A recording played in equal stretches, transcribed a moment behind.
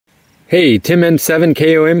Hey, Tim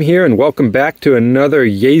N7KOM here, and welcome back to another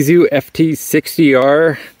Yaesu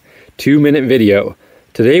FT-60R 2-minute video.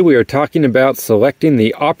 Today we are talking about selecting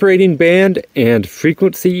the operating band and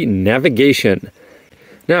frequency navigation.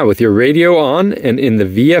 Now, with your radio on and in the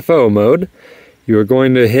VFO mode, you are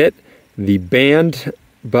going to hit the band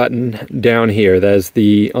button down here. That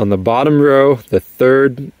is on the bottom row, the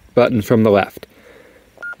third button from the left.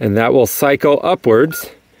 And that will cycle upwards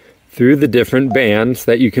through the different bands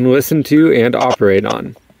that you can listen to and operate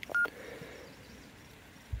on.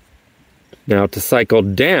 Now to cycle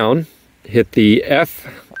down, hit the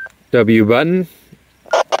FW button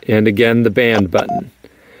and again the band button,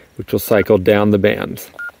 which will cycle down the bands.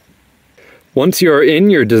 Once you are in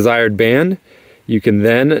your desired band, you can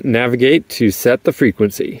then navigate to set the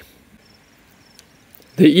frequency.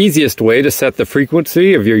 The easiest way to set the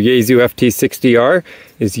frequency of your Yaesu FT-60R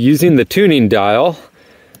is using the tuning dial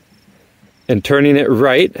and turning it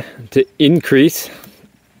right to increase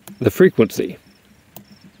the frequency.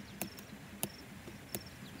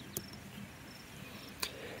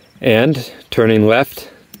 And turning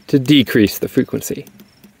left to decrease the frequency.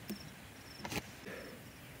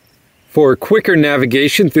 For quicker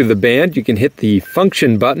navigation through the band, you can hit the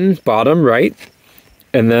function button, bottom right,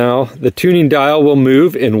 and now the tuning dial will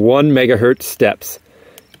move in 1 megahertz steps.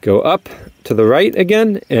 Go up to the right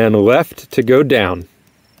again and left to go down.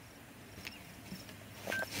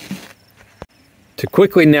 To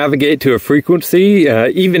quickly navigate to a frequency,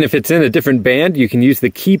 even if it's in a different band, you can use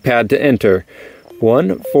the keypad to enter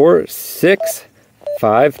 146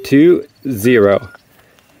 520.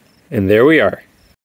 And there we are.